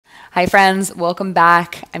Hi friends, welcome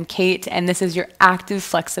back. I'm Kate and this is your active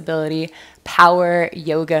flexibility power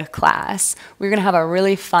yoga class. We're gonna have a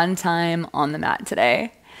really fun time on the mat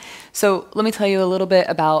today. So let me tell you a little bit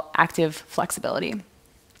about active flexibility.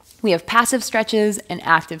 We have passive stretches and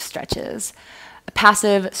active stretches. A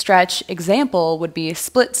passive stretch example would be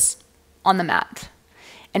splits on the mat.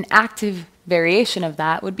 An active variation of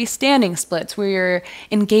that would be standing splits, where you're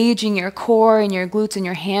engaging your core and your glutes and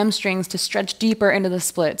your hamstrings to stretch deeper into the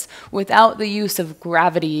splits without the use of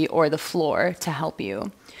gravity or the floor to help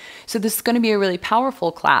you. So this is going to be a really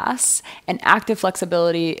powerful class, and active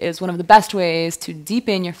flexibility is one of the best ways to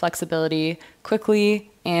deepen your flexibility quickly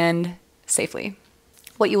and safely.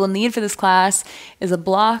 What you will need for this class is a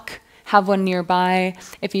block. Have one nearby.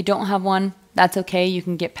 If you don't have one, that's okay. You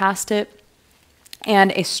can get past it.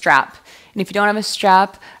 And a strap. And if you don't have a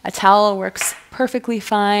strap, a towel works perfectly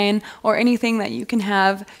fine, or anything that you can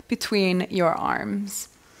have between your arms.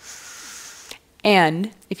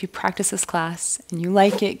 And if you practice this class and you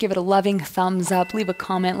like it, give it a loving thumbs up, leave a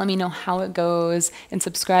comment, let me know how it goes, and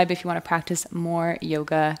subscribe if you want to practice more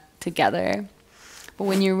yoga together. But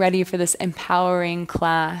when you're ready for this empowering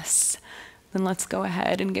class, then let's go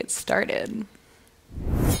ahead and get started.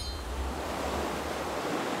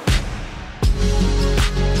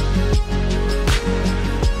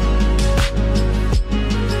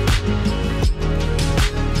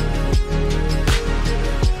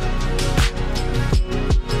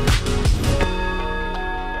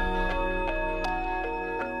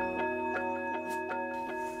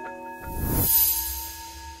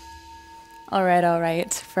 All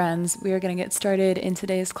right, friends, we are going to get started in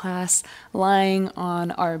today's class lying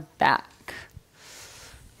on our back.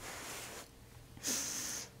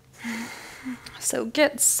 So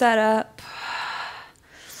get set up.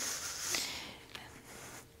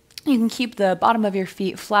 You can keep the bottom of your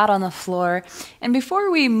feet flat on the floor. And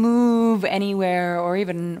before we move anywhere or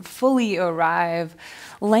even fully arrive,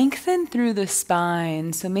 lengthen through the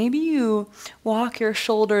spine. So maybe you walk your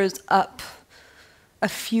shoulders up a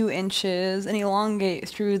few inches and elongate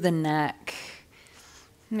through the neck.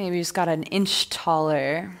 Maybe you just got an inch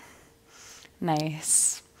taller.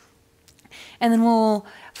 Nice. And then we'll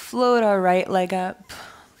float our right leg up,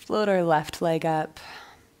 float our left leg up.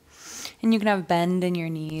 And you can have bend in your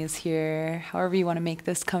knees here, however you want to make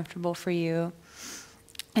this comfortable for you.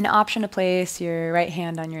 An option to place your right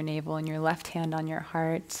hand on your navel and your left hand on your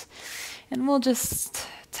heart. And we'll just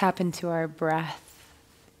tap into our breath.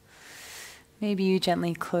 Maybe you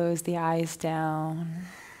gently close the eyes down.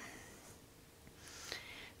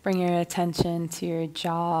 Bring your attention to your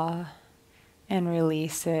jaw and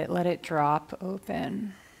release it. Let it drop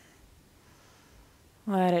open.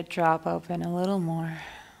 Let it drop open a little more.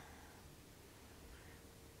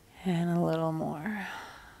 And a little more.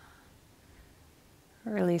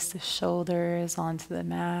 Release the shoulders onto the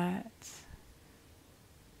mat.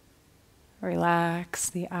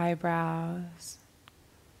 Relax the eyebrows.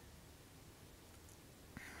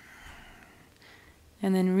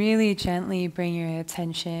 And then really gently bring your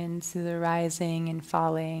attention to the rising and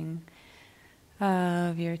falling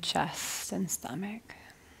of your chest and stomach.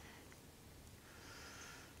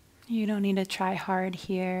 You don't need to try hard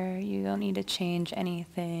here. You don't need to change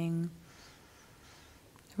anything.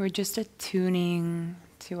 We're just attuning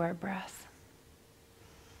to our breath.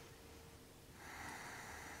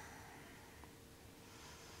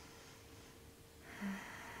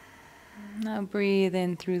 Now breathe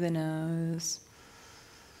in through the nose.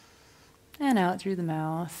 And out through the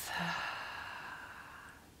mouth.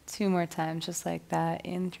 2 more times, just like that.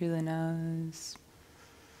 In through the nose.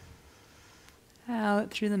 Out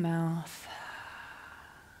through the mouth.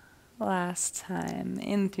 Last time.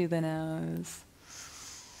 In through the nose.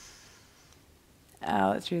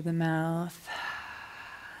 Out through the mouth.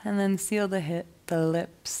 And then seal the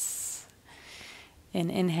lips. And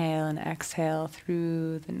inhale and exhale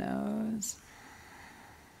through the nose.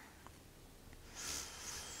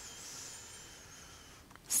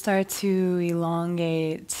 Start to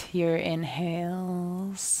elongate your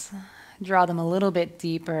inhales. Draw them a little bit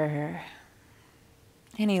deeper.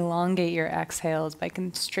 And elongate your exhales by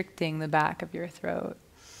constricting the back of your throat.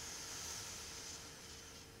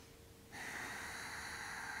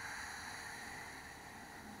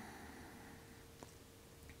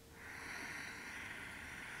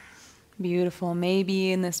 Beautiful.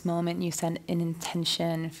 Maybe in this moment you set an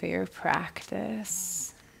intention for your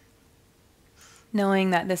practice, knowing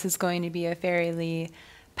that this is going to be a fairly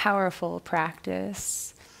powerful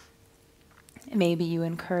practice. Maybe you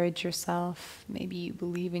encourage yourself. Maybe you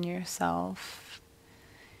believe in yourself.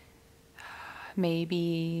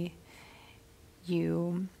 Maybe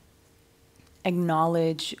you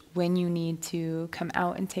acknowledge when you need to come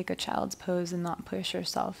out and take a child's pose and not push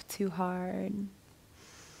yourself too hard.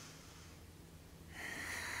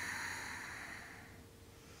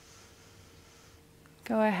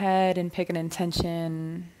 Go ahead and pick an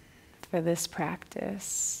intention for this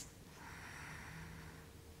practice.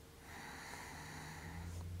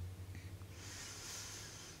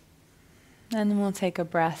 And then we'll take a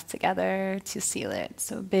breath together to seal it.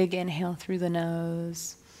 So big inhale through the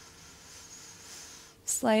nose.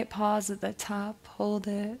 Slight pause at the top, hold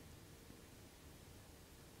it.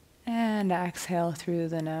 And exhale through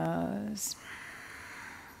the nose.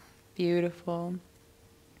 Beautiful.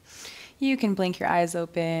 You can blink your eyes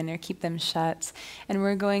open or keep them shut. And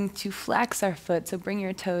we're going to flex our foot, so bring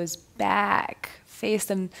your toes back. Face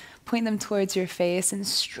them, point them towards your face, and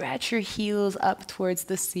stretch your heels up towards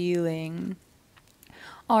the ceiling.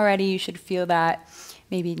 Already you should feel that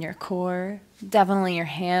maybe in your core, definitely your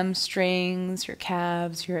hamstrings, your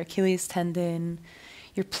calves, your Achilles tendon,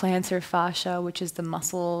 your plantar fascia, which is the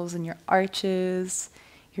muscles in your arches,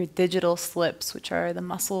 your digital slips, which are the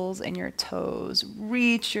muscles in your toes.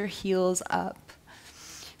 Reach your heels up.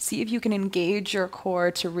 See if you can engage your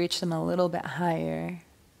core to reach them a little bit higher.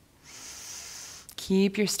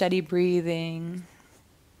 Keep your steady breathing.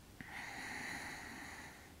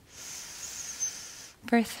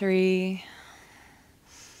 For 3.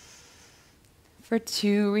 For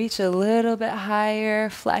 2, reach a little bit higher.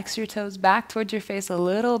 Flex your toes back towards your face a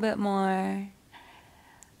little bit more.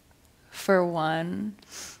 For 1.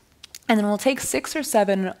 And then we'll take 6 or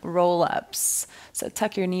 7 roll-ups. So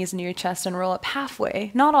tuck your knees into your chest and roll up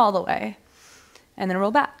halfway, not all the way. And then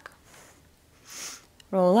roll back.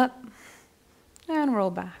 Roll up and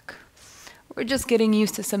roll back. We're just getting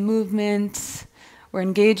used to some movement. We're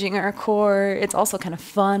engaging our core. It's also kind of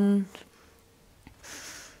fun.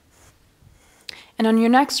 And on your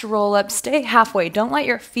next roll up, stay halfway. Don't let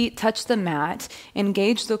your feet touch the mat.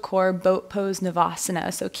 Engage the core, boat pose,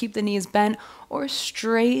 Navasana. So keep the knees bent or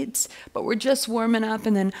straight, but we're just warming up,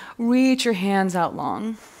 and then reach your hands out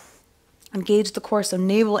long. Engage the core, so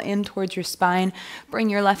navel in towards your spine. Bring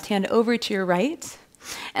your left hand over to your right,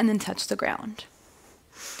 and then touch the ground.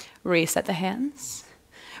 Reset the hands.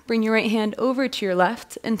 Bring your right hand over to your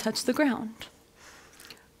left and touch the ground.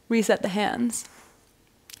 Reset the hands.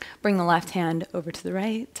 Bring the left hand over to the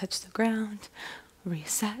right, touch the ground.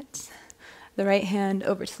 Reset. The right hand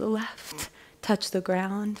over to the left, touch the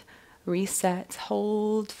ground. Reset.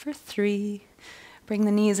 Hold for 3. Bring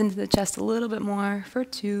the knees into the chest a little bit more for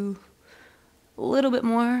 2. A little bit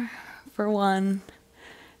more for 1.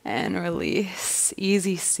 And release.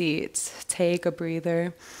 Easy seat. Take a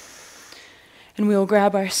breather. And we'll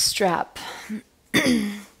grab our strap.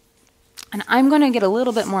 And I'm going to get a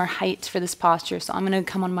little bit more height for this posture. So I'm going to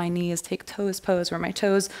come on my knees, take toes pose where my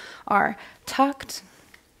toes are tucked.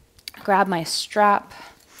 Grab my strap.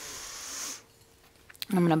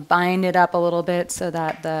 I'm going to bind it up a little bit so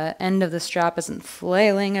that the end of the strap isn't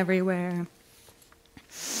flailing everywhere.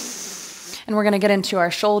 And we're going to get into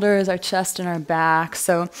our shoulders, our chest, and our back.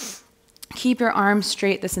 So keep your arms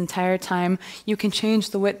straight this entire time. You can change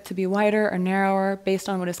the width to be wider or narrower based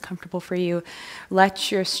on what is comfortable for you.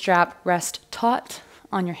 Let your strap rest taut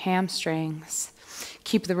on your hamstrings.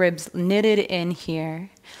 Keep the ribs knitted in here.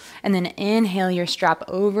 And then inhale your strap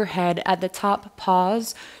overhead at the top.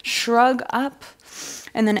 Pause, shrug up,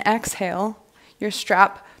 and then exhale your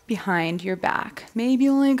strap behind your back. Maybe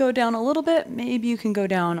only go down a little bit. Maybe you can go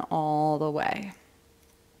down all the way.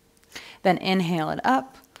 Then inhale it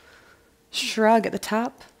up. Shrug at the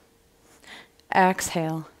top.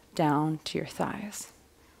 Exhale down to your thighs.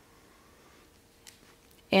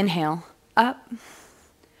 Inhale up.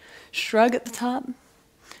 Shrug at the top.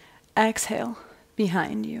 Exhale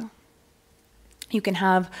behind you. You can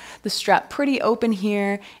have the strap pretty open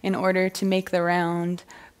here in order to make the round,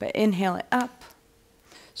 but inhale it up.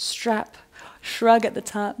 Strap, shrug at the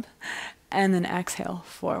top, and then exhale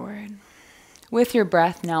forward. With your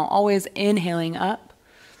breath now, always inhaling up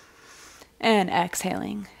and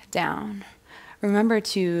exhaling down. Remember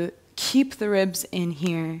to keep the ribs in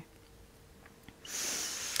here.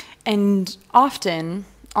 And often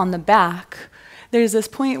on the back, there's this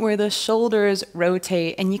point where the shoulders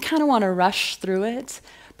rotate and you kind of want to rush through it,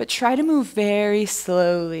 but try to move very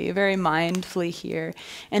slowly, very mindfully here.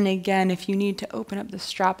 And again, if you need to open up the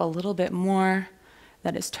strap a little bit more,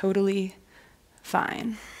 that is totally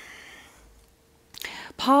fine.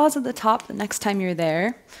 Pause at the top the next time you're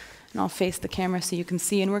there. And I'll face the camera so you can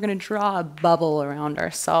see, and we're going to draw a bubble around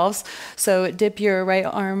ourselves. So dip your right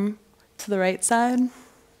arm to the right side,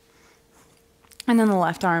 and then the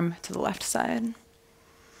left arm to the left side.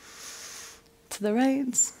 To the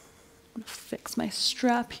right, I'm gonna fix my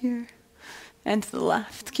strap here. And to the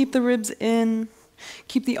left. Keep the ribs in.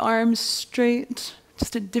 Keep the arms straight.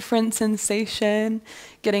 Just a different sensation.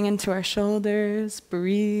 Getting into our shoulders.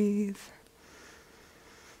 Breathe.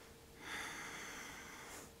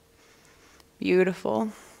 Beautiful.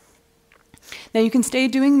 Now you can stay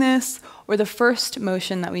doing this or the first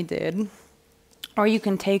motion that we did, or you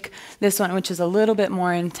can take this one, which is a little bit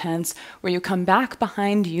more intense, where you come back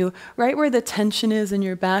behind you, right where the tension is in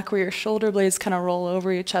your back, where your shoulder blades kind of roll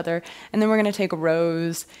over each other, and then we're gonna take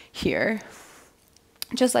rows here.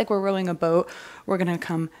 Just like we're rowing a boat, we're gonna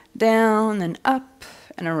come down and up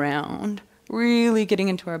and around, really getting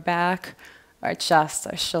into our back, our chest,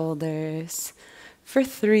 our shoulders, for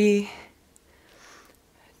 3,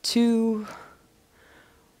 2,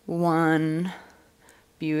 1.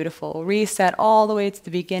 Beautiful. Reset all the way to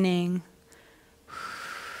the beginning.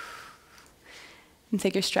 And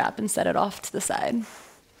take your strap and set it off to the side.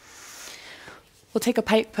 We'll take a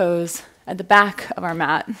pike pose at the back of our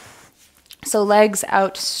mat. So legs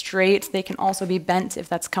out straight. They can also be bent if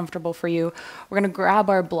that's comfortable for you. We're going to grab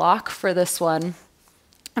our block for this one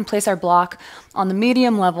and place our block on the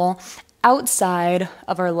medium level outside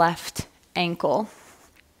of our left ankle.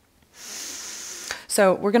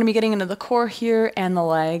 So we're going to be getting into the core here and the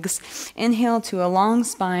legs. Inhale to a long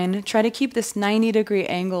spine. Try to keep this 90-degree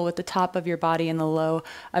angle with the top of your body and the low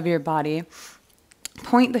of your body.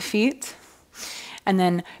 Point the feet, and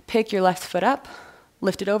then pick your left foot up,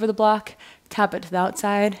 lift it over the block, tap it to the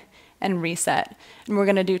outside, and reset. And we're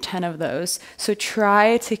going to do 10 of those. So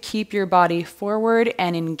try to keep your body forward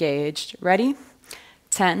and engaged. Ready?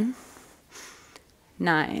 10,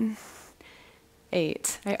 9,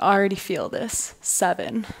 8. I already feel this.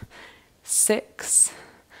 7, 6,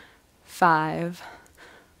 5,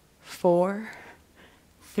 4,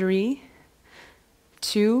 3,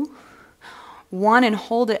 2, 1, and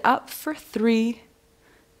hold it up for 3,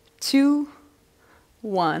 2,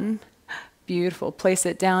 1. Beautiful. Place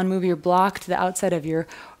it down. Move your block to the outside of your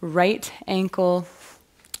right ankle.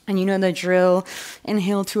 And you know the drill.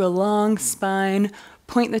 Inhale to a long spine.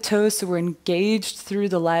 Point the toes so we're engaged through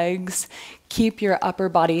the legs. Keep your upper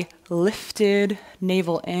body lifted,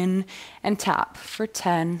 navel in, and tap for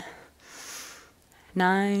 10,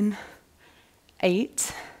 9,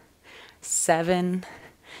 8, 7,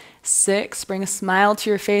 6. Bring a smile to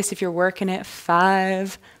your face if you're working it.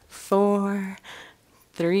 5, 4,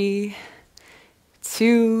 3,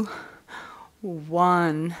 2,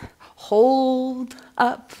 1. Hold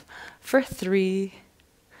up for 3,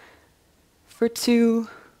 for 2,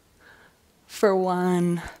 for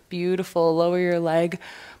 1. Beautiful. Lower your leg.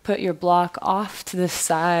 Put your block off to the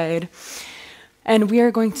side. And we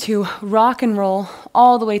are going to rock and roll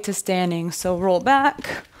all the way to standing. So roll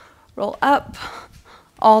back, roll up,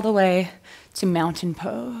 all the way to mountain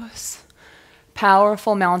pose.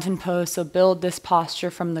 Powerful mountain pose. So build this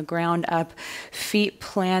posture from the ground up. Feet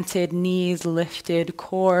planted, knees lifted,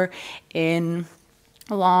 core in.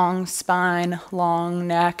 Long spine, long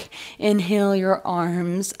neck. Inhale your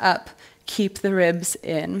arms up. Keep the ribs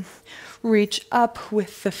in. Reach up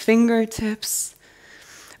with the fingertips.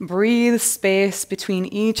 Breathe space between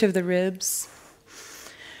each of the ribs.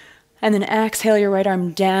 And then exhale your right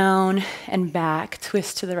arm down and back.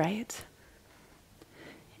 Twist to the right.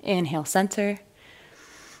 Inhale, center.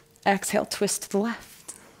 Exhale, twist to the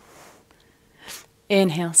left.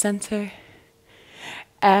 Inhale, center.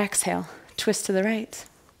 Exhale, twist to the right.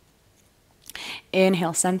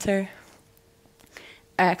 Inhale, center.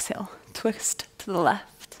 Exhale, twist to the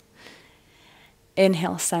left.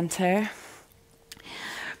 Inhale, center.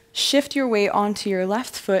 Shift your weight onto your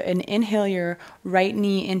left foot and inhale your right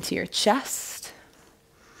knee into your chest.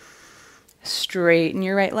 Straighten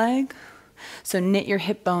your right leg. So knit your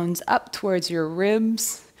hip bones up towards your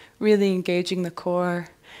ribs, really engaging the core.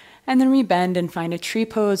 And then rebend and find a tree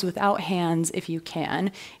pose without hands if you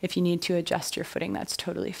can. If you need to adjust your footing, that's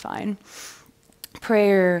totally fine.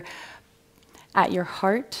 Prayer at your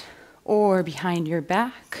heart or behind your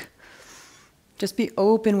back. Just be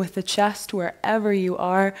open with the chest wherever you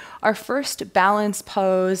are. Our first balance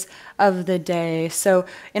pose of the day. So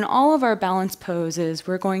in all of our balance poses,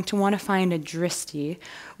 we're going to want to find a dristi,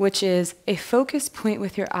 which is a focus point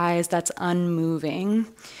with your eyes that's unmoving.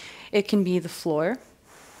 It can be the floor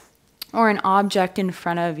or an object in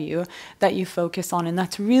front of you that you focus on, and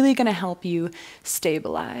that's really going to help you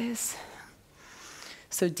stabilize.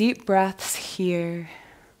 So deep breaths here.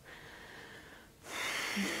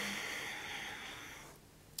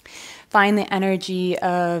 Find the energy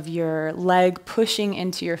of your leg pushing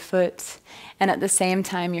into your foot, and at the same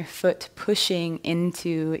time, your foot pushing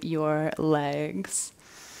into your legs.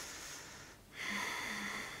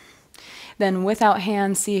 Then without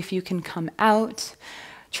hands, see if you can come out.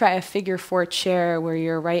 Try a figure 4 chair where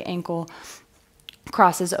your right ankle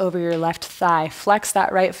crosses over your left thigh. Flex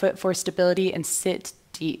that right foot for stability and sit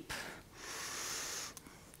deep.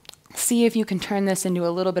 See if you can turn this into a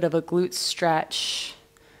little bit of a glute stretch.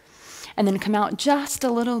 And then come out just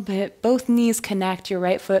a little bit. Both knees connect, your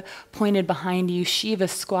right foot pointed behind you. Shiva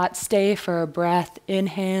squat, stay for a breath.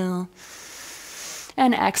 Inhale.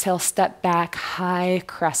 And exhale, step back, high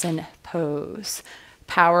crescent pose.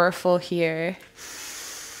 Powerful here.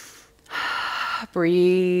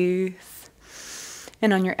 Breathe.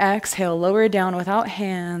 And on your exhale, lower down without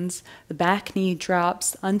hands. The back knee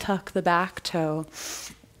drops, untuck the back toe.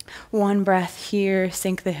 One breath here,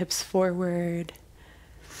 sink the hips forward.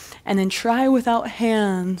 And then try without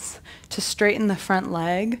hands to straighten the front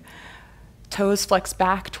leg. Toes flex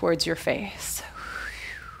back towards your face.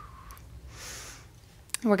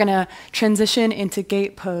 We're gonna transition into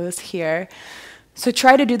gate pose here. So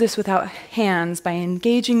try to do this without hands by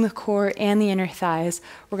engaging the core and the inner thighs.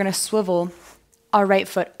 We're gonna swivel our right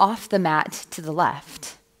foot off the mat to the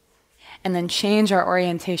left, and then change our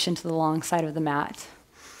orientation to the long side of the mat.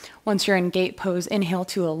 Once you're in gate pose, inhale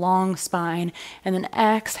to a long spine, and then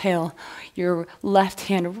exhale, your left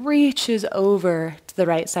hand reaches over to the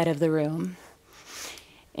right side of the room.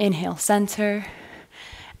 Inhale, center.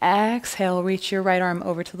 Exhale, reach your right arm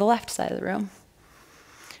over to the left side of the room.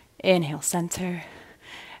 Inhale, center.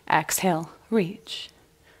 Exhale, reach.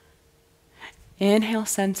 Inhale,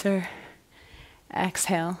 center.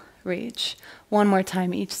 Exhale, reach. One more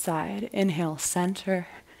time each side. Inhale, center.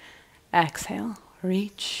 Exhale,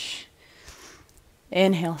 reach.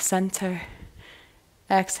 Inhale, center.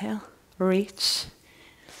 Exhale, reach.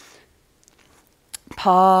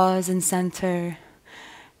 Pause and center.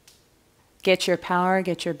 Get your power,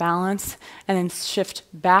 get your balance, and then shift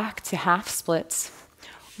back to half splits.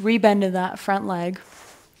 Rebend in that front leg.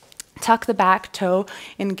 Tuck the back toe,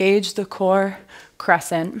 engage the core,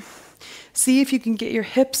 crescent. See if you can get your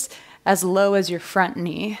hips as low as your front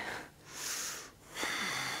knee.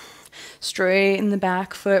 Straighten the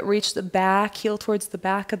back foot, reach the back, heel towards the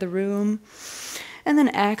back of the room. And then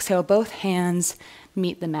exhale, both hands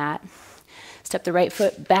meet the mat. Step the right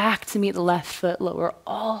foot back to meet the left foot, lower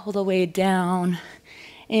all the way down.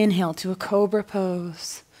 Inhale to a cobra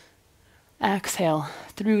pose. Exhale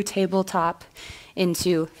through tabletop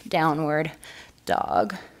into downward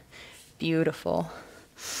dog. Beautiful.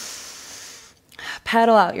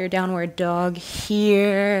 Paddle out your downward dog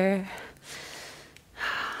here.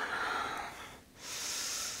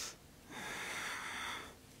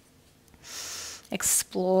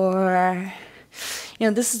 Explore.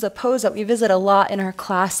 This is a pose that we visit a lot in our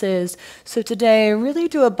classes. So today, really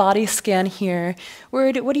do a body scan here.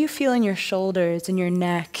 What do you feel in your shoulders, in your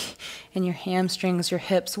neck, in your hamstrings, your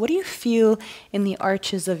hips? What do you feel in the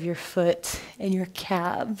arches of your foot, in your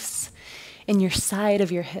calves, in your side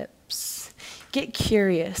of your hips? Get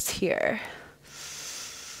curious here.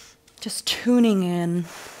 Just tuning in.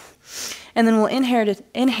 And then we'll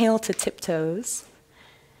inhale to tiptoes.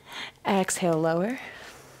 Exhale, lower.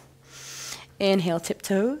 Inhale,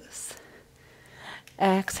 tiptoes.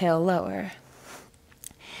 Exhale, lower.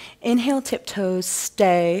 Inhale, tiptoes,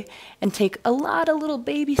 stay, and take a lot of little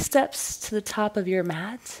baby steps to the top of your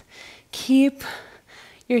mat. Keep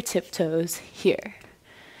your tiptoes here.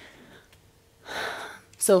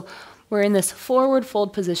 So we're in this forward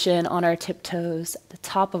fold position on our tiptoes at the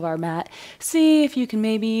top of our mat. See if you can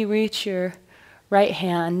maybe reach your right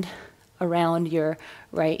hand around your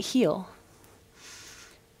right heel.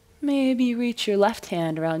 Maybe reach your left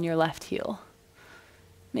hand around your left heel.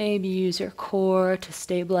 Maybe use your core to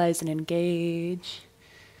stabilize and engage.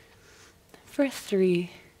 For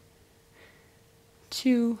 3,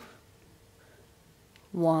 2,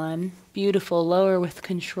 1. Beautiful. Lower with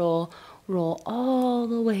control. Roll all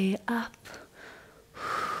the way up.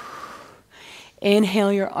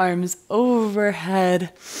 Inhale your arms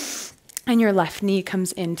overhead, and your left knee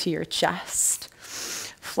comes into your chest.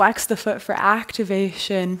 Flex the foot for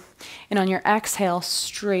activation, and on your exhale,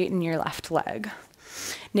 straighten your left leg.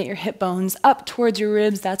 Knit your hip bones up towards your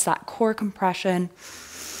ribs. That's that core compression.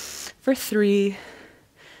 For 3,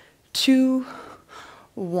 2,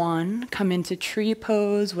 1. Come into tree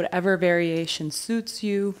pose, whatever variation suits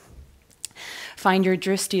you. Find your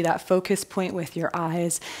drishti, that focus point with your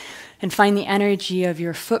eyes, and find the energy of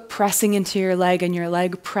your foot pressing into your leg and your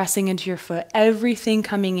leg pressing into your foot, everything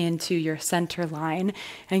coming into your center line,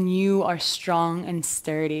 and you are strong and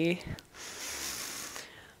sturdy.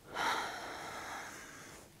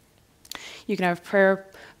 You can have prayer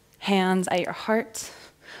hands at your heart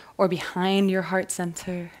or behind your heart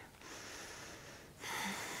center.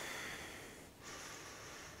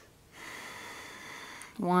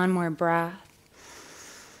 One more breath.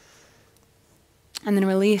 And then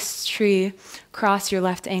release tree. Cross your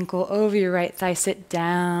left ankle over your right thigh. Sit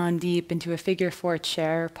down deep into a figure 4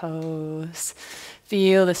 chair pose.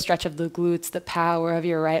 Feel the stretch of the glutes, the power of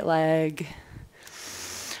your right leg.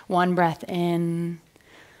 One breath in.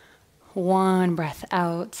 One breath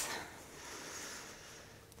out.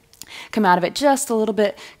 Come out of it just a little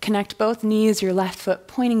bit. Connect both knees, your left foot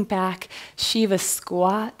pointing back. Shiva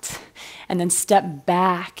squat. And then step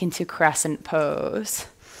back into crescent pose.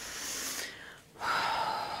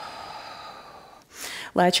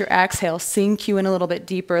 Let your exhale sink you in a little bit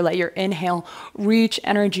deeper. Let your inhale reach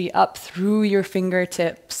energy up through your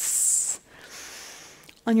fingertips.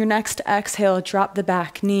 On your next exhale, drop the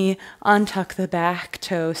back knee, untuck the back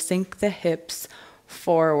toe, sink the hips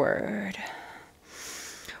forward.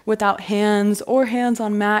 Without hands or hands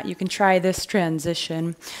on mat, you can try this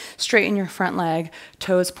transition. Straighten your front leg,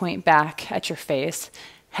 toes point back at your face,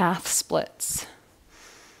 half splits.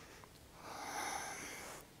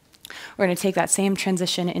 We're going to take that same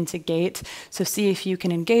transition into gate. So see if you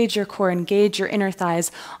can engage your core, engage your inner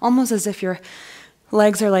thighs, almost as if your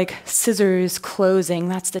legs are like scissors closing.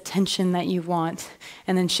 That's the tension that you want.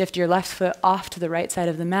 And then shift your left foot off to the right side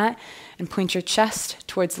of the mat and point your chest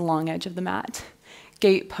towards the long edge of the mat.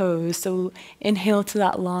 Gate pose. So inhale to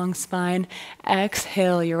that long spine.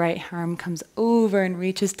 Exhale, your right arm comes over and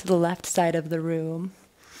reaches to the left side of the room.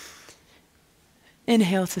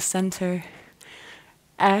 Inhale to center.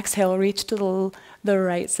 Exhale, reach to the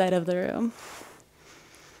right side of the room.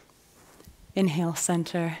 Inhale,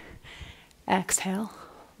 center. Exhale,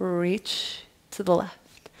 reach to the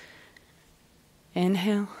left.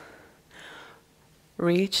 Inhale,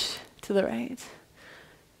 reach to the right.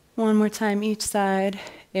 One more time each side.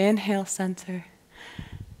 Inhale, center.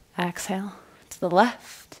 Exhale, to the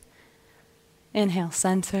left. Inhale,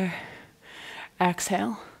 center.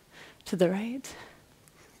 Exhale, to the right.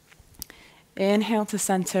 Inhale to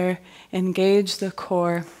center, engage the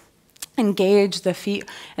core, engage the feet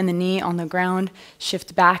and the knee on the ground,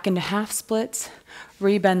 shift back into half splits,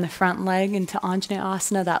 rebend the front leg into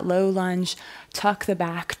Anjaneyasana, that low lunge, tuck the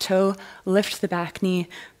back toe, lift the back knee,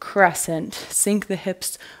 crescent, sink the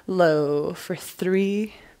hips low for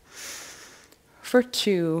 3, for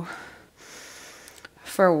 2,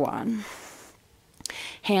 for 1.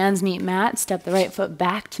 Hands meet mat, step the right foot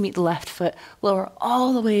back to meet the left foot, lower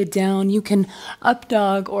all the way down. You can up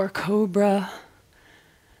dog or cobra.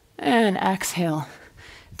 And exhale,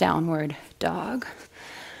 downward dog.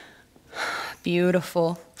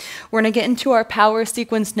 Beautiful. We're going to get into our power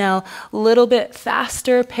sequence now. A little bit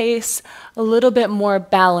faster pace, a little bit more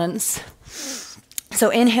balance.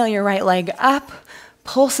 So inhale your right leg up,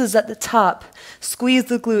 pulses at the top. Squeeze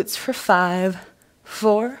the glutes for 5,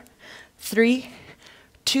 4, 3,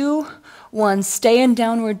 2, 1. Stay in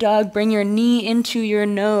downward dog. Bring your knee into your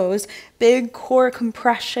nose. Big core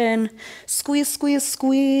compression. Squeeze, squeeze,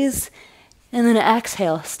 squeeze. And then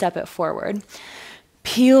exhale, step it forward.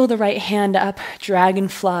 Peel the right hand up,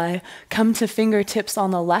 dragonfly. Come to fingertips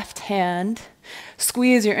on the left hand.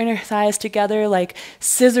 Squeeze your inner thighs together like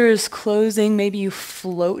scissors closing. Maybe you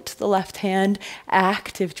float the left hand.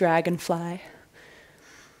 Active dragonfly.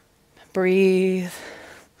 Breathe.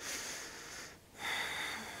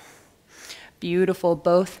 Beautiful.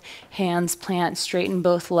 Both hands plant, straighten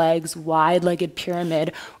both legs, wide-legged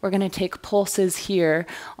pyramid. We're going to take pulses here.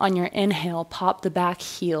 On your inhale, pop the back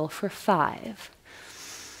heel for 5,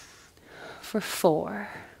 for 4,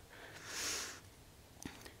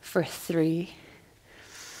 for 3,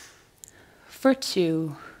 for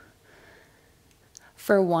 2,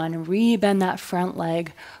 for 1. Rebend that front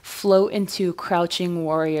leg, float into crouching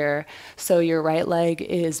warrior. So your right leg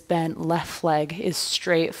is bent, left leg is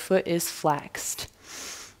straight, foot is flexed.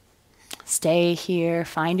 Stay here,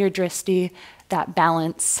 find your drishti, that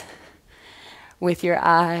balance with your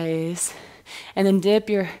eyes. And then dip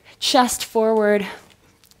your chest forward.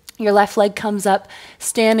 Your left leg comes up,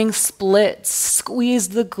 standing splits, squeeze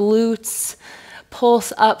the glutes,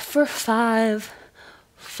 pulse up for 5,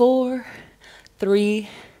 4, 3,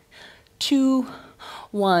 2,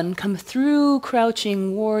 1. Come through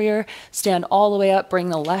crouching warrior. Stand all the way up. Bring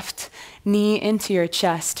the left knee into your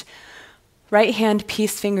chest. Right hand,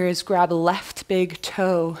 peace fingers, grab left big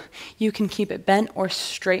toe. You can keep it bent or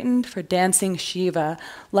straightened for dancing Shiva.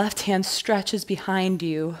 Left hand stretches behind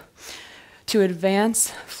you. To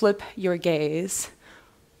advance, flip your gaze.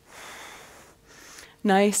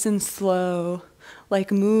 Nice and slow,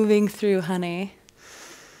 like moving through honey.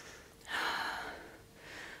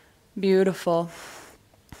 Beautiful.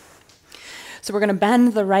 So we're gonna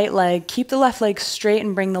bend the right leg, keep the left leg straight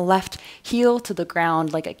and bring the left heel to the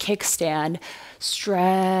ground like a kickstand.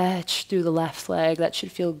 Stretch through the left leg, that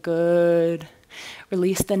should feel good.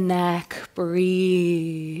 Release the neck,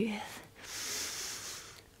 breathe.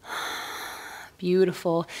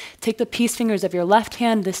 Beautiful. Take the peace fingers of your left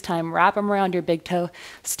hand this time, wrap them around your big toe,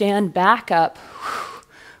 stand back up,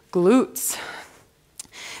 glutes.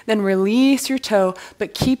 Then release your toe,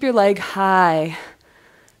 but keep your leg high.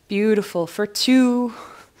 Beautiful. For 2,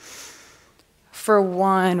 for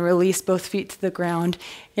 1, release both feet to the ground.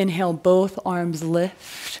 Inhale, both arms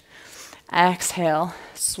lift. Exhale,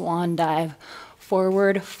 swan dive.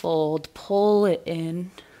 Forward fold, pull it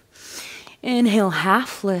in. Inhale,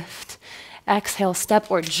 half lift. Exhale,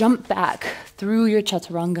 step or jump back through your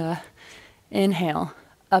chaturanga. Inhale,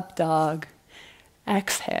 up dog.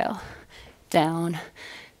 Exhale, down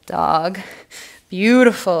dog.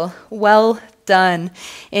 Beautiful. Well done.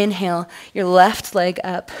 Inhale, your left leg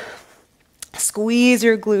up. Squeeze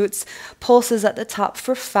your glutes. Pulses at the top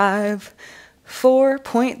for 5, 4.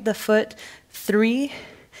 Point the foot. 3,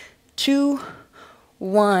 2,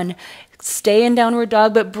 1. Stay in downward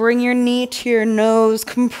dog, but bring your knee to your nose.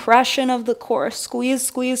 Compression of the core. Squeeze,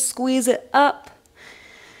 squeeze, squeeze it up.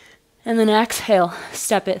 And then exhale,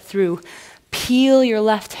 step it through. Peel your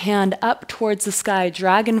left hand up towards the sky.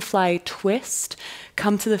 Dragonfly twist.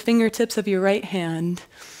 Come to the fingertips of your right hand.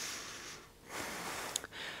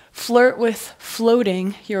 Flirt with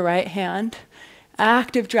floating your right hand.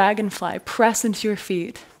 Active dragonfly. Press into your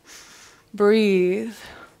feet. Breathe.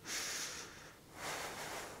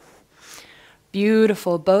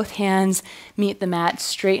 Beautiful. Both hands meet the mat.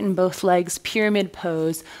 Straighten both legs. Pyramid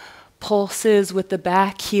pose. Pulses with the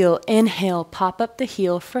back heel. Inhale. Pop up the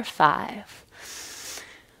heel for 5.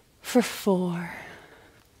 For 4.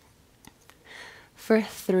 For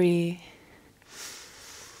 3.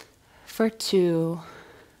 For 2.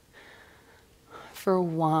 For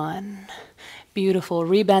 1. Beautiful.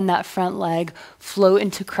 Rebend that front leg. Float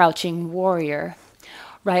into crouching warrior.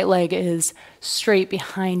 Right leg is straight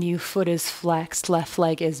behind you. Foot is flexed. Left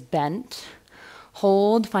leg is bent.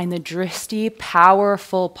 Hold. Find the drishti,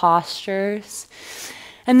 powerful postures.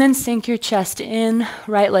 And then sink your chest in.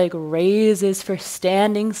 Right leg raises for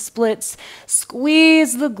standing splits.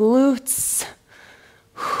 Squeeze the glutes.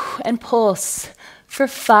 And pulse for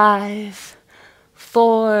 5,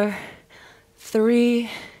 4, 3,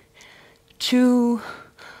 2,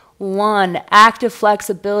 1. Active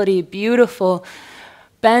flexibility. Beautiful.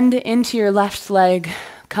 Bend into your left leg.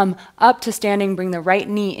 Come up to standing. Bring the right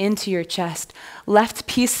knee into your chest. Left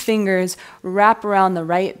peace fingers wrap around the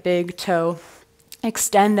right big toe.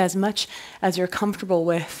 Extend as much as you're comfortable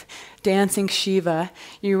with. Dancing Shiva.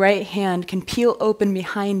 Your right hand can peel open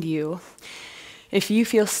behind you. If you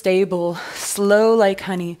feel stable, slow like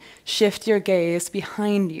honey, shift your gaze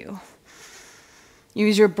behind you.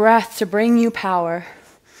 Use your breath to bring you power.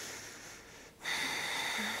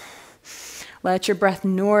 Let your breath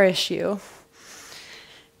nourish you.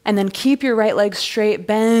 And then keep your right leg straight,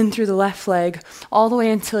 bend through the left leg, all the way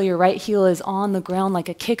until your right heel is on the ground like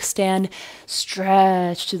a kickstand.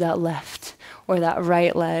 Stretch to that left or that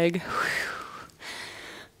right leg.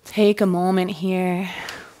 Take a moment here.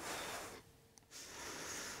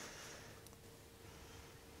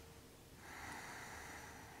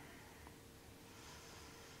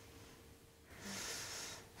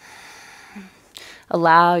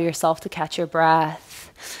 Allow yourself to catch your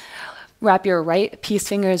breath. Wrap your right peace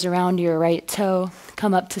fingers around your right toe.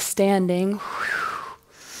 Come up to standing.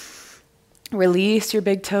 Release your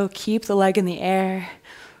big toe. Keep the leg in the air.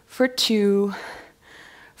 For 2,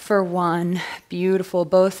 for 1. Beautiful.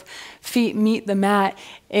 Both feet meet the mat.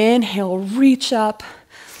 Inhale, reach up.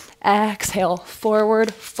 Exhale,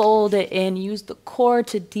 forward, fold it in. Use the core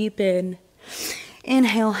to deepen.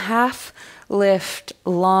 Inhale, half lift,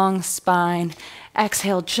 long spine.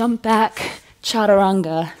 Exhale, jump back,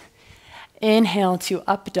 chaturanga. Inhale to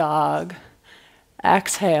up dog.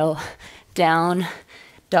 Exhale, down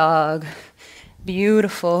dog.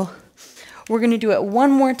 Beautiful. We're going to do it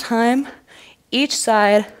one more time, each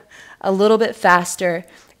side a little bit faster.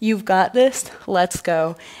 You've got this. Let's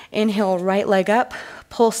go. Inhale, right leg up.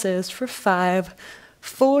 Pulses for 5,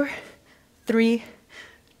 4, 3,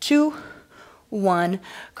 2, 1.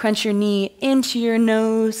 Crunch your knee into your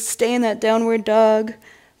nose. Stay in that downward dog.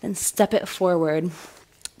 Then step it forward.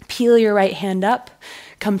 Peel your right hand up.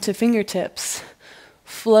 Come to fingertips.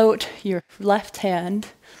 Float your left hand.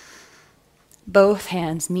 Both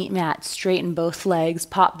hands meet mat. Straighten both legs.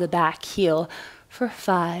 Pop the back heel for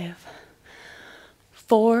 5,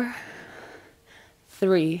 4,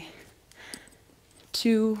 3,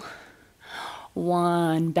 2,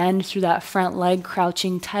 1. Bend through that front leg,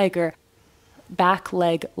 crouching tiger. Back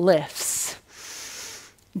leg lifts.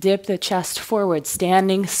 Dip the chest forward,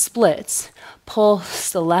 standing splits.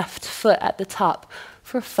 Pulse the left foot at the top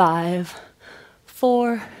for 5,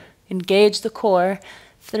 4. Engage the core.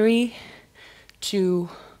 3, 2,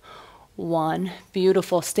 1.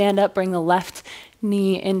 Beautiful. Stand up, bring the left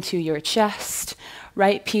knee into your chest.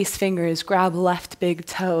 Right peace fingers, grab left big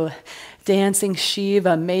toe. Dancing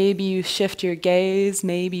Shiva. Maybe you shift your gaze,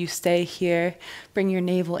 maybe you stay here. Bring your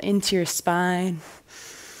navel into your spine.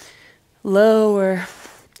 Lower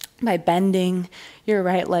by bending your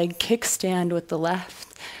right leg, kickstand with the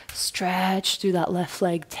left. Stretch through that left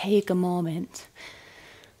leg, take a moment.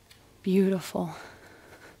 Beautiful.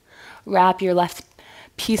 Wrap your left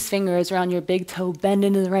peace fingers around your big toe, bend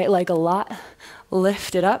into the right leg a lot.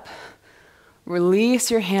 Lift it up.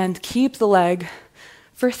 Release your hand, keep the leg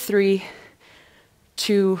for 3,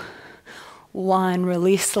 2, 1.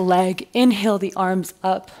 Release the leg, inhale the arms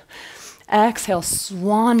up. Exhale,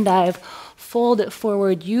 swan dive, fold it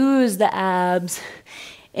forward, use the abs.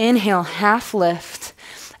 Inhale, half lift.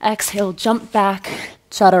 Exhale, jump back,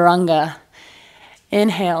 chaturanga.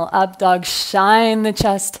 Inhale, up dog, shine the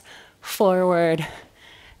chest forward.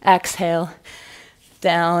 Exhale,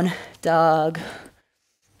 down dog.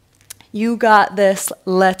 You got this,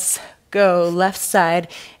 let's go. Left side,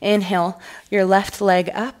 inhale, your left leg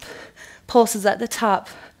up. Pulses at the top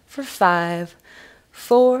for 5,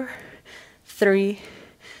 4, 3,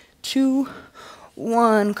 2,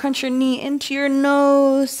 1. Crunch your knee into your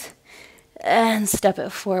nose and step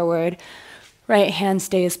it forward. Right hand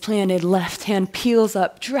stays planted, left hand peels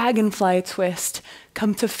up, dragonfly twist.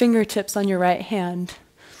 Come to fingertips on your right hand.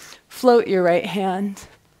 Float your right hand.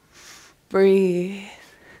 Breathe.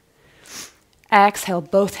 Exhale,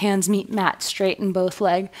 both hands meet mat, straighten both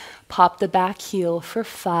legs. Pop the back heel for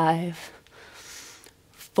 5,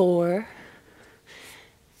 4,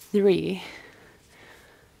 3,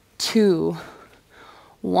 2,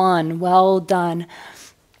 1. Well done.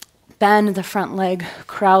 Bend the front leg,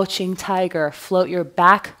 crouching tiger. Float your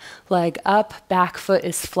back leg up, back foot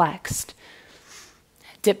is flexed.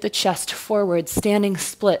 Dip the chest forward, standing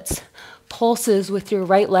splits. Pulses with your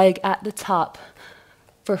right leg at the top.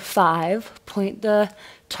 For 5, point the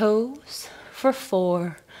toes. For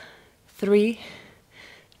 4, 3,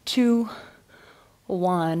 2,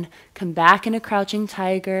 1. Come back into crouching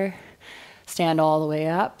tiger. Stand all the way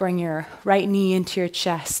up. Bring your right knee into your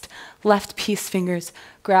chest. Left peace fingers.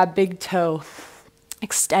 Grab big toe.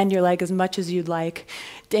 Extend your leg as much as you'd like.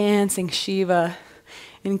 Dancing Shiva.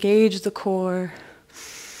 Engage the core.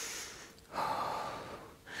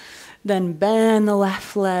 Then bend the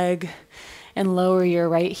left leg and lower your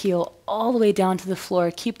right heel all the way down to the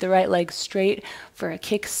floor. Keep the right leg straight for a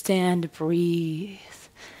kickstand. Breathe.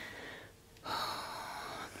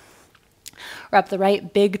 Wrap the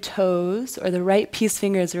right big toes or the right peace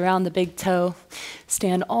fingers around the big toe.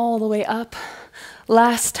 Stand all the way up.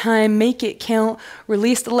 Last time, make it count.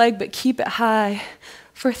 Release the leg, but keep it high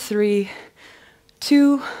for 3,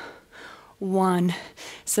 2, 1.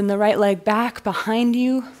 Send the right leg back behind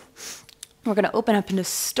you. We're going to open up into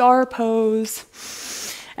star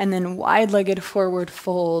pose and then wide-legged forward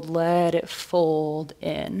fold. Let it fold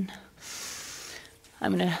in.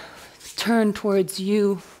 I'm going to turn towards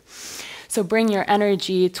you. So bring your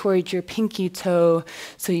energy towards your pinky toe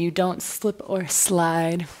so you don't slip or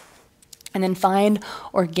slide. And then find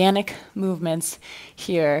organic movements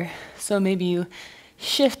here. So maybe you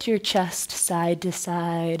shift your chest side to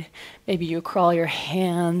side. Maybe you crawl your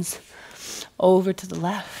hands over to the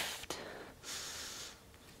left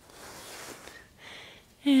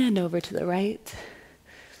and over to the right.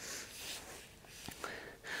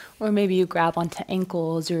 Or maybe you grab onto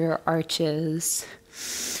ankles or your arches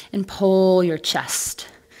and pull your chest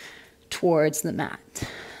towards the mat.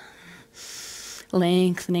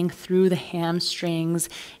 Lengthening through the hamstrings.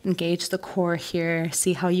 Engage the core here.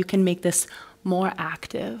 See how you can make this more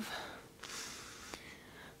active.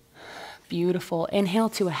 Beautiful. Inhale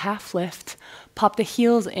to a half lift. Pop the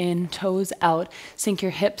heels in, toes out. Sink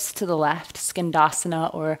your hips to the left,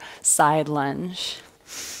 skandasana or side lunge.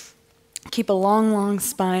 Keep a long, long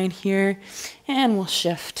spine here, and we'll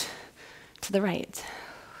shift to the right.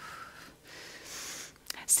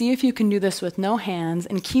 See if you can do this with no hands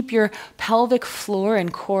and keep your pelvic floor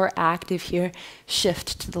and core active here.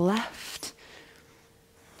 Shift to the left,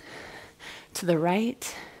 to the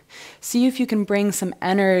right. See if you can bring some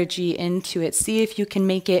energy into it. See if you can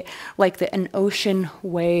make it like an ocean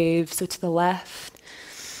wave. So to the left,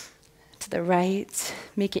 to the right.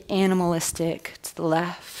 Make it animalistic. To the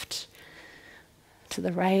left, to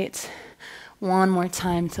the right. One more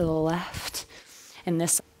time to the left, And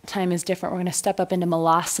this time is different. We're going to step up into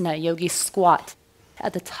Malasana, yogi squat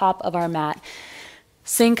at the top of our mat.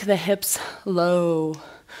 Sink the hips low,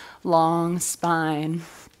 long spine.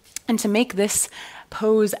 And to make this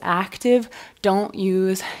pose active, don't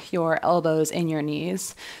use your elbows in your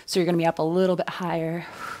knees. So you're going to be up a little bit higher.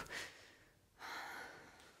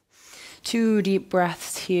 2 deep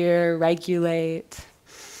breaths here, regulate.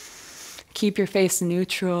 Keep your face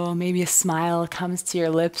neutral. Maybe a smile comes to your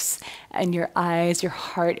lips and your eyes, your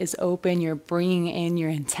heart is open. You're bringing in your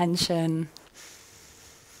intention.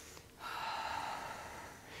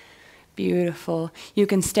 Beautiful. You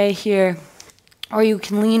can stay here, or you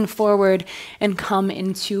can lean forward and come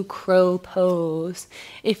into crow pose.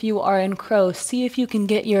 If you are in crow, see if you can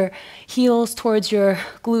get your heels towards your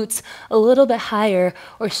glutes a little bit higher,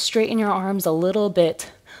 or straighten your arms a little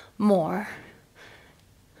bit more.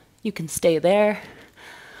 You can stay there,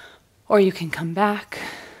 or you can come back.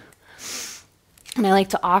 And I like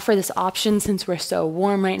to offer this option, since we're so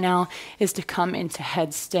warm right now, is to come into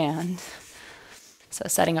headstand. So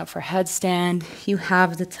setting up for headstand, you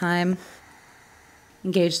have the time.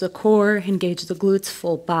 Engage the core, engage the glutes,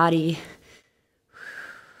 full body.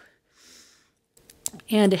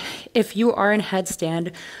 And if you are in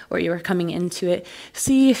headstand, or you are coming into it,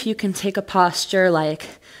 see if you can take a posture like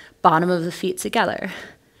bottom of the feet together,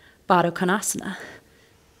 Baddha Konasana.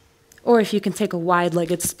 Or if you can take a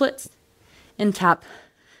wide-legged split and tap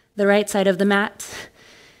the right side of the mat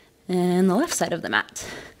and the left side of the mat.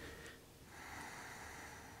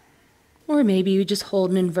 Or maybe you just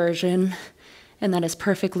hold an inversion, and that is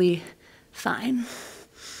perfectly fine.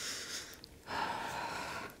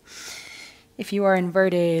 If you are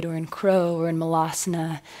inverted or in crow or in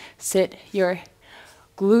Malasana, sit your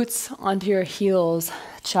glutes onto your heels,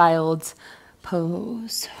 child's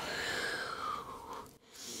pose.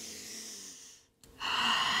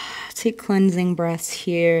 Take cleansing breaths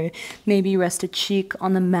here. Maybe rest a cheek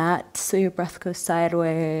on the mat so your breath goes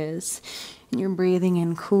sideways. And you're breathing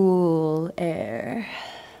in cool air.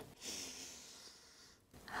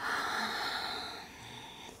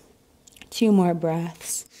 Two more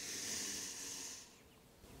breaths.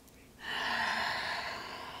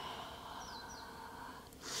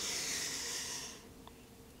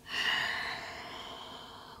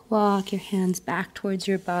 Walk your hands back towards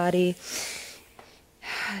your body.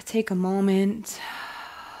 Take a moment.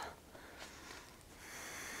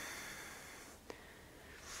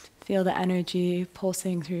 Feel the energy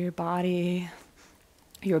pulsing through your body,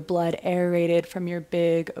 your blood aerated from your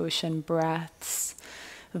big ocean breaths,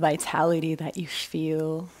 the vitality that you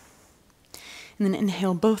feel. And then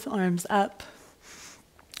inhale both arms up.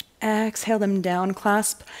 Exhale them down.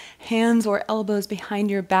 Clasp hands or elbows behind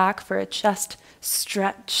your back for a chest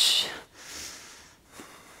stretch.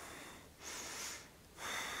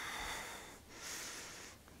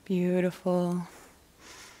 Beautiful.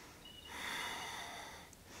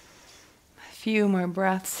 A few more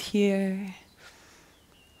breaths here.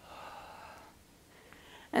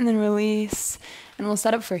 And then release. And we'll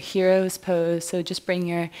set up for hero's pose. So just bring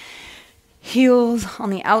your heels on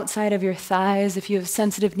the outside of your thighs. If you have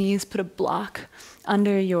sensitive knees, put a block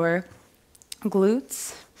under your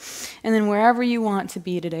glutes. And then wherever you want to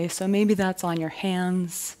be today. So maybe that's on your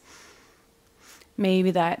hands.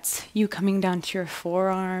 Maybe that's you coming down to your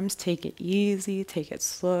forearms. Take it easy, take it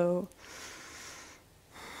slow.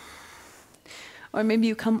 Or maybe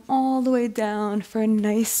you come all the way down for a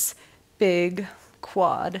nice big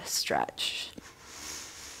quad stretch.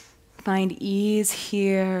 Find ease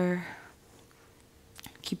here.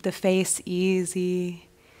 Keep the face easy.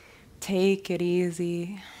 Take it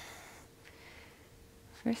easy.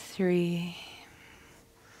 For 3.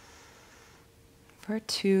 For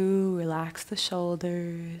 2, relax the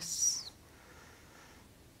shoulders.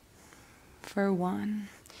 For 1.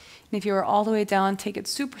 And if you are all the way down, take it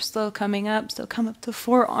super slow coming up. So come up to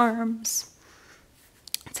forearms.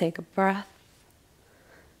 Take a breath.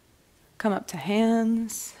 Come up to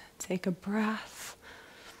hands. Take a breath.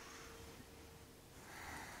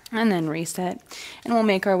 And then reset. And we'll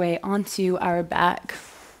make our way onto our back.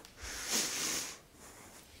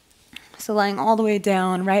 So lying all the way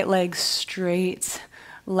down, right leg straight,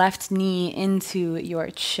 left knee into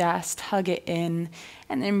your chest, hug it in,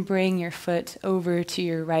 and then bring your foot over to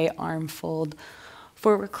your right arm fold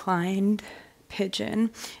for reclined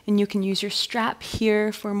pigeon. And you can use your strap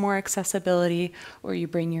here for more accessibility, or you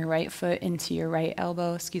bring your right foot into your right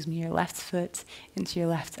elbow, your left foot into your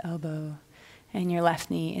left elbow, and your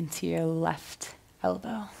left knee into your left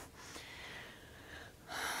elbow.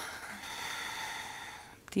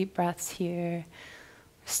 Deep breaths here,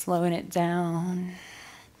 slowing it down.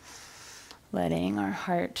 letting our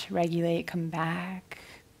heart regulate, come back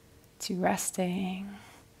to resting,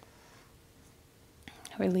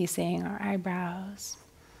 releasing our eyebrows,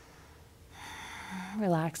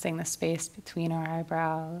 relaxing the space between our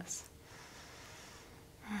eyebrows.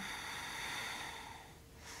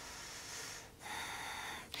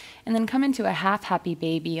 And then come into a half happy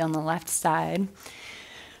baby on the left side. And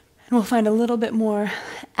we'll find a little bit more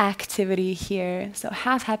activity here. So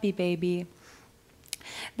half happy baby.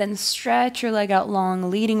 Then stretch your leg out long,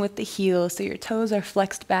 leading with the heel so your toes are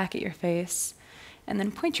flexed back at your face. And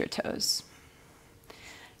then point your toes.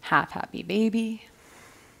 Half happy baby.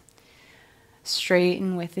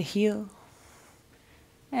 Straighten with the heel.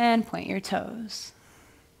 And point your toes.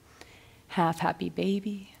 Half happy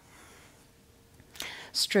baby.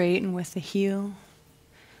 Straighten with the heel.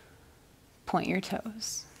 Point your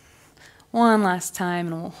toes. One last time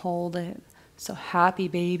and we'll hold it. So happy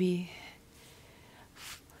baby.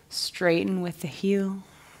 Straighten with the heel.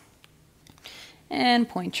 And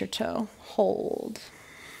point your toe. Hold.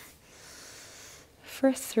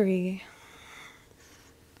 For 3.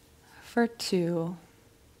 For 2.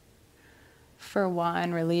 For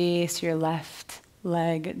 1. Release your left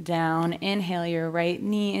leg down. Inhale your right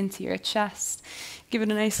knee into your chest. Give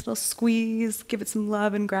it a nice little squeeze. Give it some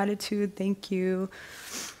love and gratitude. Thank you.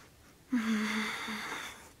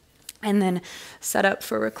 And then set up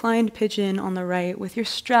for reclined pigeon on the right with your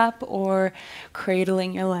strap or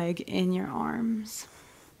cradling your leg in your arms.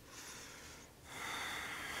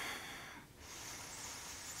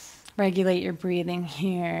 Regulate your breathing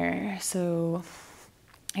here. So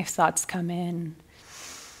if thoughts come in,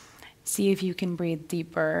 see if you can breathe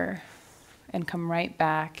deeper and come right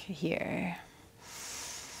back here.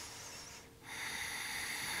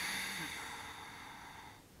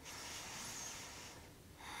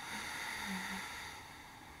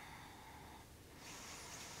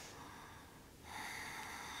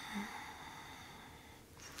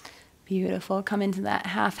 Beautiful. Come into that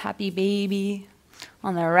half happy baby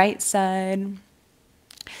on the right side.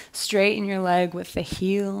 Straighten your leg with the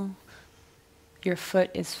heel. Your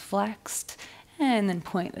foot is flexed. And then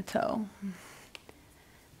point the toe.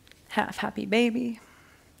 Half happy baby.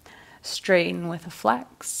 Straighten with a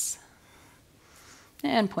flex.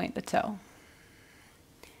 And point the toe.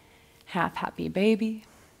 Half happy baby.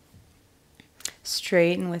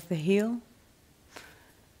 Straighten with the heel.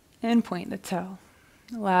 And point the toe.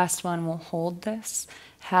 The last one, we'll hold this.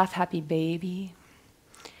 Half happy baby.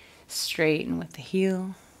 Straighten with the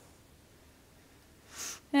heel.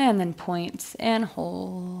 And then point and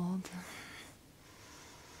hold.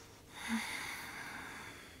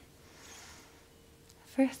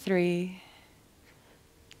 For 3,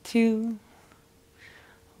 2,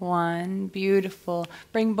 1. Beautiful.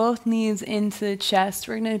 Bring both knees into the chest.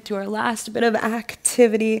 We're going to do our last bit of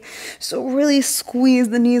activity. So really squeeze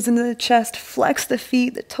the knees into the chest. Flex the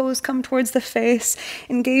feet. The toes come towards the face.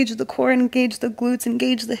 Engage the core. Engage the glutes.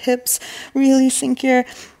 Engage the hips. Really sink your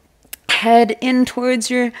head in towards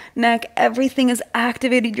your neck. Everything is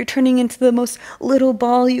activated. You're turning into the most little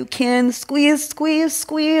ball you can. Squeeze, squeeze,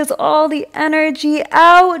 squeeze all the energy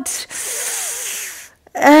out.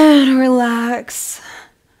 And relax.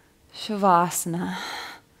 Shavasana.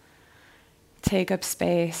 Take up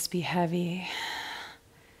space, be heavy.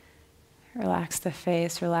 Relax the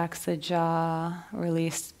face, relax the jaw,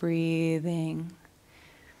 release breathing.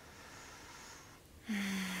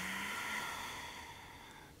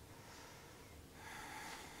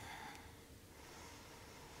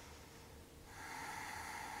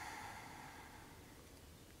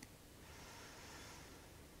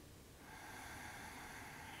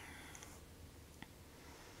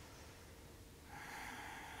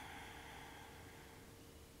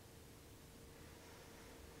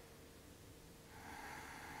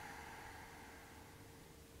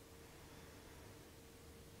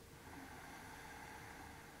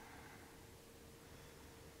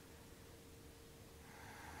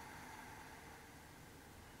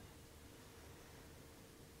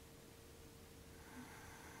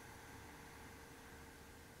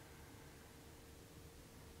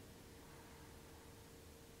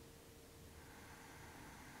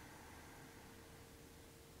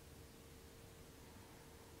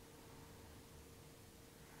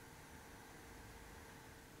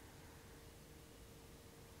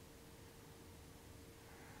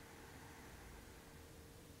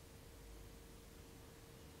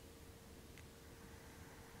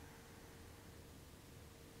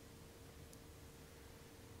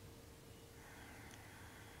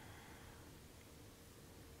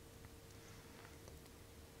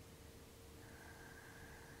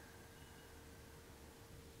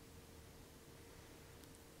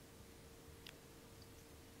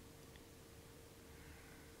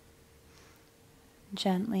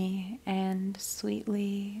 Gently and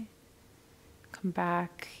sweetly come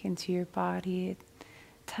back into your body.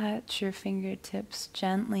 Touch your fingertips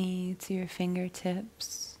gently to your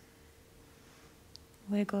fingertips.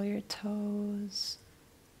 Wiggle your toes.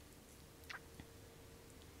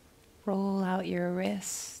 Roll out your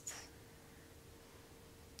wrist.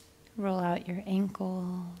 Roll out your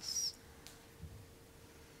ankles.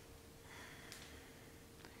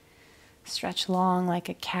 Stretch long like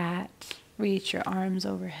a cat. Reach your arms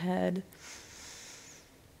overhead.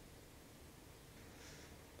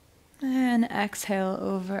 And exhale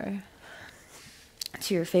over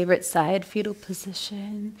to your favorite side fetal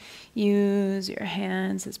position. Use your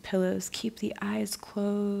hands as pillows. Keep the eyes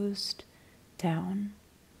closed. Down.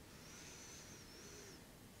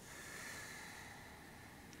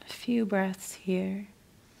 A few breaths here.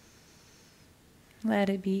 Let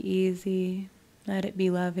it be easy. Let it be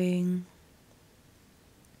loving.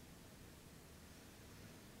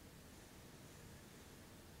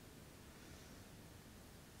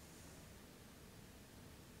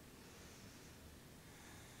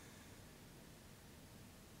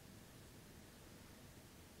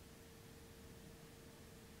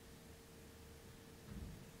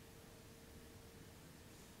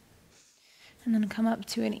 And then come up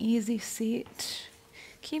to an easy seat.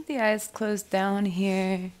 Keep the eyes closed down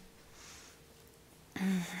here.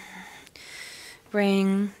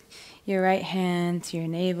 Bring your right hand to your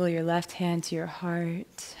navel, your left hand to your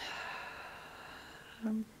heart.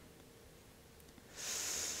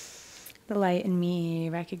 The light in me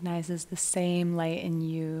recognizes the same light in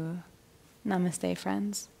you. Namaste,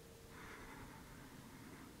 friends.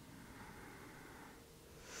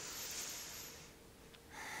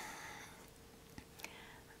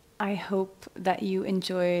 I hope that you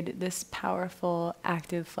enjoyed this powerful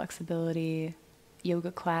active flexibility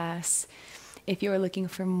yoga class. If you are looking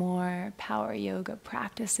for more power yoga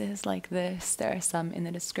practices like this, there are some in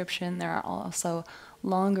the description. There are also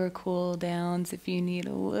longer cool downs if you need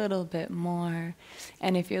a little bit more.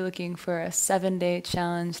 And if you're looking for a 7-day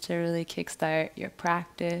challenge to really kickstart your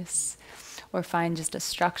practice or find just a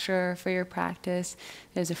structure for your practice,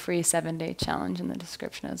 there's a free 7-day challenge in the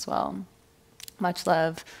description as well. Much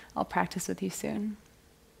love. I'll practice with you soon.